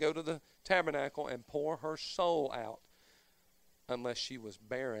reason to go to the tabernacle and pour her soul out unless she was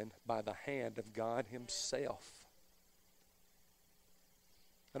barren by the hand of God himself.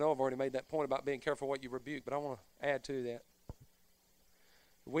 I know I've already made that point about being careful what you rebuke, but I want to add to that.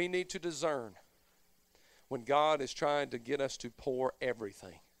 We need to discern when God is trying to get us to pour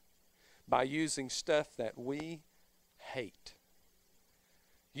everything by using stuff that we hate.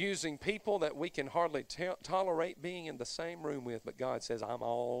 Using people that we can hardly tolerate being in the same room with, but God says, I'm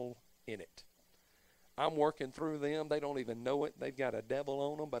all in it. I'm working through them. They don't even know it. They've got a devil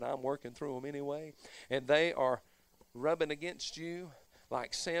on them, but I'm working through them anyway. And they are rubbing against you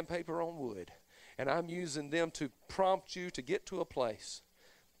like sandpaper on wood. And I'm using them to prompt you to get to a place.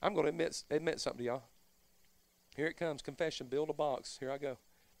 I'm going to admit something to y'all. Here it comes, confession, build a box. Here I go.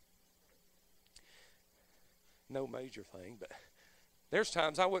 no major thing, but there's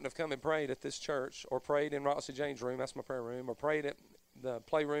times I wouldn't have come and prayed at this church, or prayed in Roxy Jane's room, that's my prayer room, or prayed at the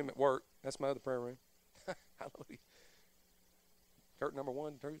playroom at work, that's my other prayer room. Hallelujah. Curtain number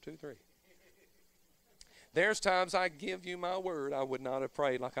 1, 2, 2, 3. There's times I give you my word, I would not have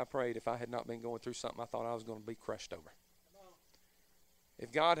prayed like I prayed if I had not been going through something I thought I was going to be crushed over.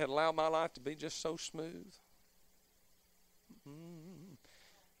 If God had allowed my life to be just so smooth.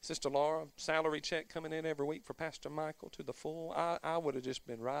 Sister Laura, salary check coming in every week for Pastor Michael to the full, I would have just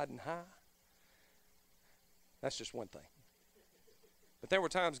been riding high. That's just one thing. But there were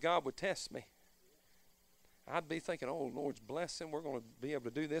times God would test me. I'd be thinking, oh, Lord's blessing, we're going to be able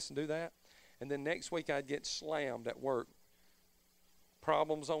to do this and do that. And then next week I'd get slammed at work.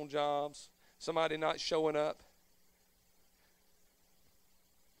 Problems on jobs, somebody not showing up.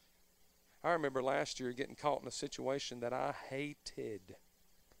 I remember last year getting caught in a situation that I hated.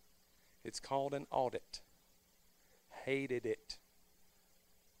 It's called an audit. Hated it.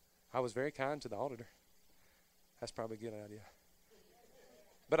 I was very kind to the auditor. That's probably a good idea.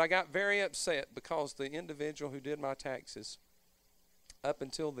 But I got very upset because the individual who did my taxes up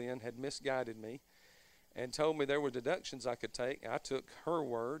until then had misguided me and told me there were deductions I could take. I took her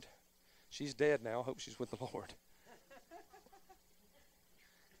word. She's dead now. I hope she's with the Lord.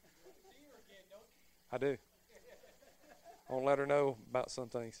 I do. I won't let her know about some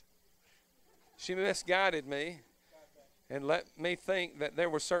things. She misguided me and let me think that there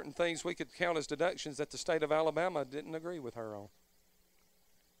were certain things we could count as deductions that the state of Alabama didn't agree with her on.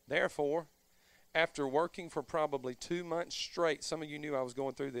 Therefore, after working for probably 2 months straight, some of you knew I was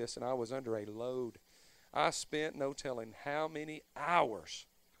going through this and I was under a load. I spent no telling how many hours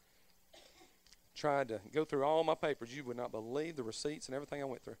trying to go through all my papers. You would not believe the receipts and everything I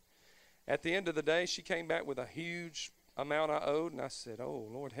went through. At the end of the day, she came back with a huge amount I owed, and I said, oh,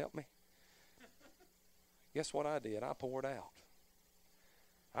 Lord, help me. Guess what I did? I poured out.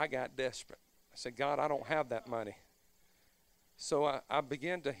 I got desperate. I said, God, I don't have that money. So I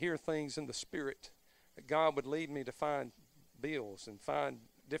began to hear things in the spirit that God would lead me to find bills and find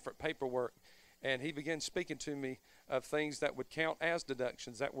different paperwork. And he began speaking to me of things that would count as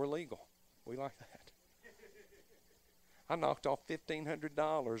deductions that were legal. We like that. I knocked off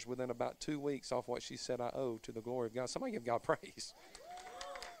 $1,500 within about 2 weeks off what she said I owed, to the glory of God. Somebody give God praise.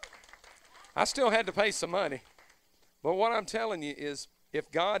 I still had to pay some money. But what I'm telling you is, if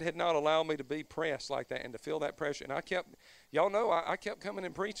God had not allowed me to be pressed like that and to feel that pressure, and I kept, y'all know I kept coming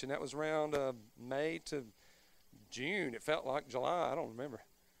and preaching. That was around May to June. It felt like July. I don't remember.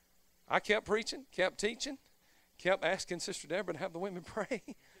 I kept preaching, kept teaching, kept asking Sister Deborah to have the women pray.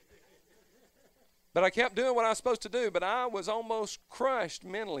 But I kept doing what I was supposed to do. But I was almost crushed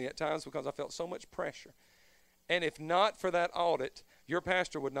mentally at times because I felt so much pressure. And if not for that audit, your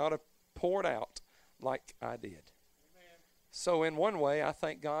pastor would not have poured out like I did. So in one way, I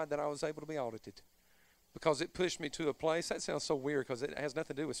thank God that I was able to be audited, because it pushed me to a place. That sounds so weird because it has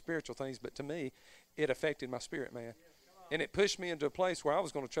nothing to do with spiritual things, but to me, it affected my spirit, man. And it pushed me into a place where I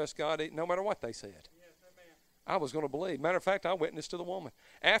was going to trust God no matter what they said. I was going to believe. Matter of fact, I witnessed to the woman.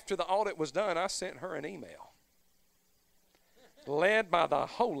 After the audit was done, I sent her an email led by the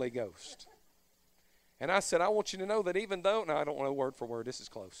Holy Ghost. And I said, I want you to know that even though, now I don't know word for word, this is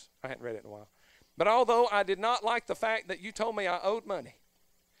close. I hadn't read it in a while. But although I did not like the fact that you told me I owed money,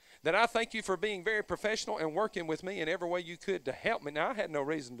 that I thank you for being very professional and working with me in every way you could to help me. Now, I had no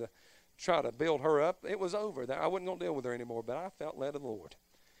reason to try to build her up. It was over. I wasn't going to deal with her anymore, but I felt led of the Lord.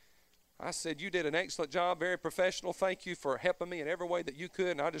 I said, you did an excellent job, very professional. Thank you for helping me in every way that you could.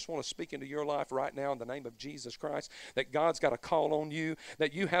 And I just want to speak into your life right now in the name of Jesus Christ, that God's got a call on you,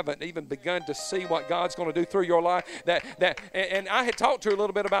 that you haven't even begun to see what God's going to do through your life. And I had talked to her a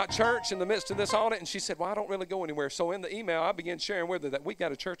little bit about church in the midst of this audit, and she said, well, I don't really go anywhere. So in the email, I began sharing with her that we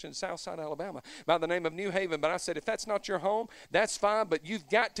got a church in Southside, Alabama by the name of New Haven. But I said, if that's not your home, that's fine, but you've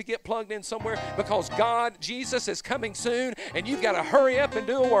got to get plugged in somewhere, because God, Jesus, is coming soon, and you've got to hurry up and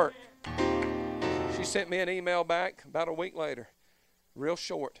do a work. She sent me an email back about a week later, real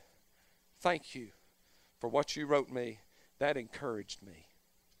short. Thank you for what you wrote me. That encouraged me.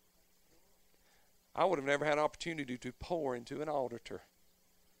 I would have never had an opportunity to pour into an auditor,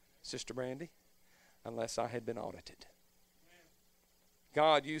 Sister Brandy, unless I had been audited.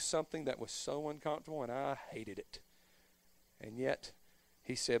 God used something that was so uncomfortable, and I hated it. And yet,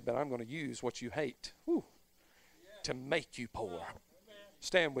 he said, but I'm going to use what you hate to make you pour.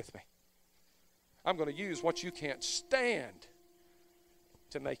 Stand with me. I'm going to use what you can't stand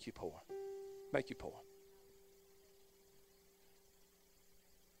to make you pour. Make you pour.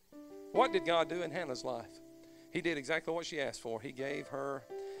 What did God do in Hannah's life? He did exactly what she asked for. He gave her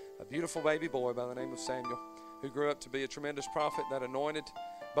a beautiful baby boy by the name of Samuel. who grew up to be a tremendous prophet that anointed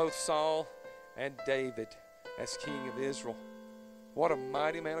both Saul and David as king of Israel. What a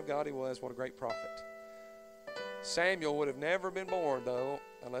mighty man of God he was. What a great prophet. Samuel would have never been born, though,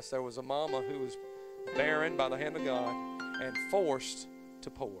 unless there was a mama who was barren by the hand of God and forced to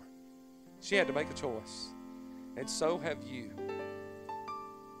pour. She had to make a choice. And so have you.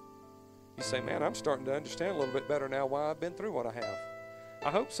 You say, man, I'm starting to understand a little bit better now why I've been through what I have.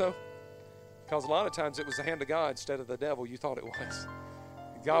 I hope so. Because a lot of times it was the hand of God instead of the devil you thought it was.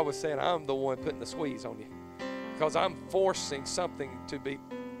 God was saying, I'm the one putting the squeeze on you. Because I'm forcing something to be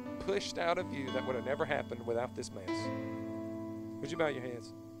pushed out of you that would have never happened without this mess. Would you bow your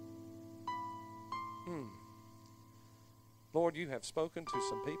heads? Lord, you have spoken to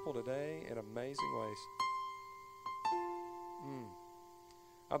some people today in amazing ways.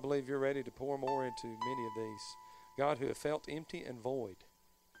 I believe you're ready to pour more into many of these. God, who have felt empty and void.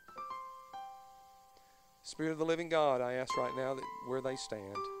 Spirit of the living God, I ask right now that where they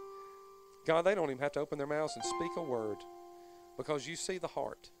stand, God, they don't even have to open their mouths and speak a word because you see the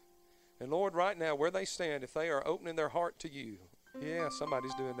heart. And Lord, right now, where they stand, if they are opening their heart to you, yeah,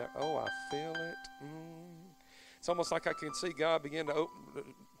 somebody's doing that. Oh, I feel it. It's almost like I can see God begin to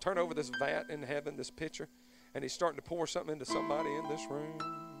turn over this vat in heaven, this pitcher, and he's starting to pour something into somebody in this room.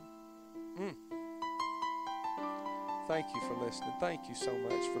 Thank you for listening. Thank you so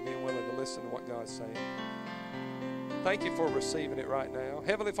much for being willing to listen to what God's saying. Thank you for receiving it right now.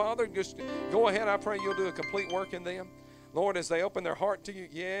 Heavenly Father, just go ahead. I pray you'll do a complete work in them. Lord, as they open their heart to you,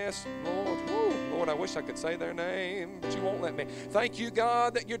 yes, Lord. Woo, Lord, I wish I could say their name, but you won't let me. Thank you,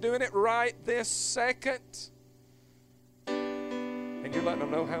 God, that you're doing it right this second. And you're letting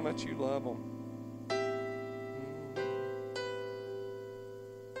them know how much you love them.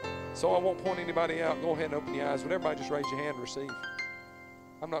 So I won't point anybody out. Go ahead and open your eyes. Would everybody just raise your hand and receive?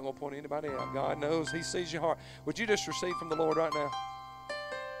 I'm not going to point anybody out. God knows. He sees your heart. Would you just receive from the Lord right now?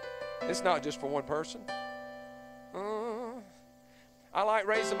 It's not just for one person. I like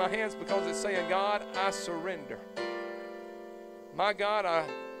raising my hands because it's saying, God, I surrender. My God, I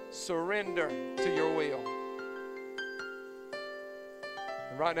surrender to your will.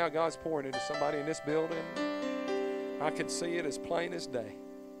 And right now, God's pouring into somebody in this building. I can see it as plain as day.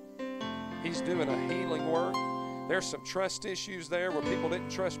 He's doing a healing work. There's some trust issues there where people didn't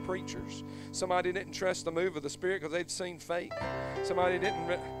trust preachers. Somebody didn't trust the move of the Spirit because they'd seen fake. Somebody didn't.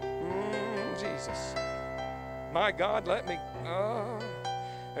 Jesus. My God, let me.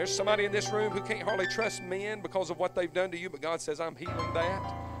 There's somebody in this room who can't hardly trust men because of what they've done to you, but God says, I'm healing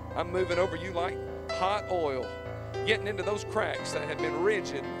that. I'm moving over you like hot oil, getting into those cracks that have been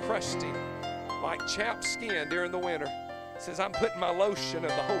rigid, crusty, like chapped skin during the winter. Says, I'm putting my lotion of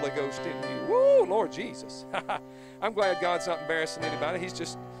the Holy Ghost in you. Woo, Lord Jesus. I'm glad God's not embarrassing anybody. He's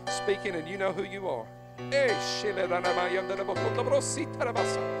just speaking, and you know who you are. He's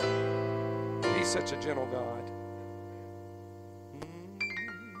such a gentle God.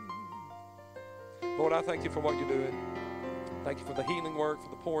 Lord, I thank you for what you're doing. Thank you for the healing work, for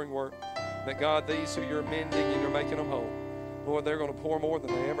the pouring work. That, God, these who you're mending and you're making them whole, Lord, they're going to pour more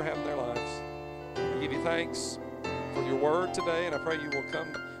than they ever have in their lives. I give you thanks for your word today, and I pray you will come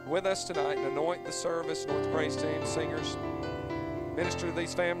with us tonight and anoint the service, anoint the praise team, singers. Minister to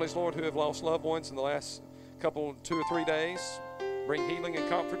these families, Lord, who have lost loved ones in the last 2 or 3 days. Bring healing and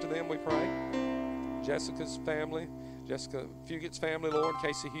comfort to them, we pray. Jessica's family, Jessica Fugett's family, Lord,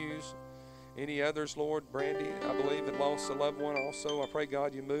 Casey Hughes. Any others, Lord, Brandy, I believe, had lost a loved one also. I pray,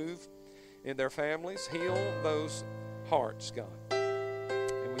 God, you move in their families. Heal those hearts, God.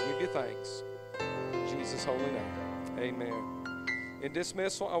 And we give you thanks. In Jesus' holy name. Amen. In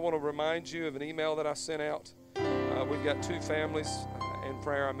dismissal, I want to remind you of an email that I sent out. We've got 2 families in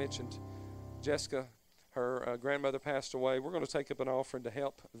prayer. I mentioned Jessica, her grandmother passed away. We're going to take up an offering to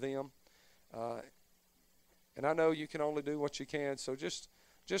help them. And I know you can only do what you can, so just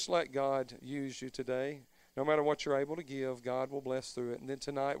let God use you today. No matter what you're able to give, God will bless through it. And then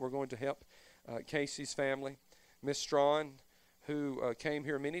tonight we're going to help Casey's family. Miss Strawn, who came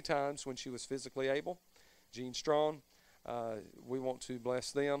here many times when she was physically able. Jean Strawn, we want to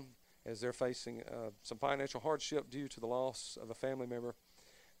bless them as they're facing some financial hardship due to the loss of a family member,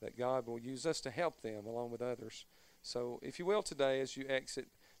 that God will use us to help them along with others. So if you will today, as you exit,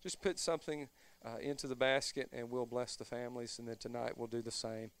 just put something into the basket and we'll bless the families, and then tonight we'll do the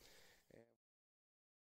same.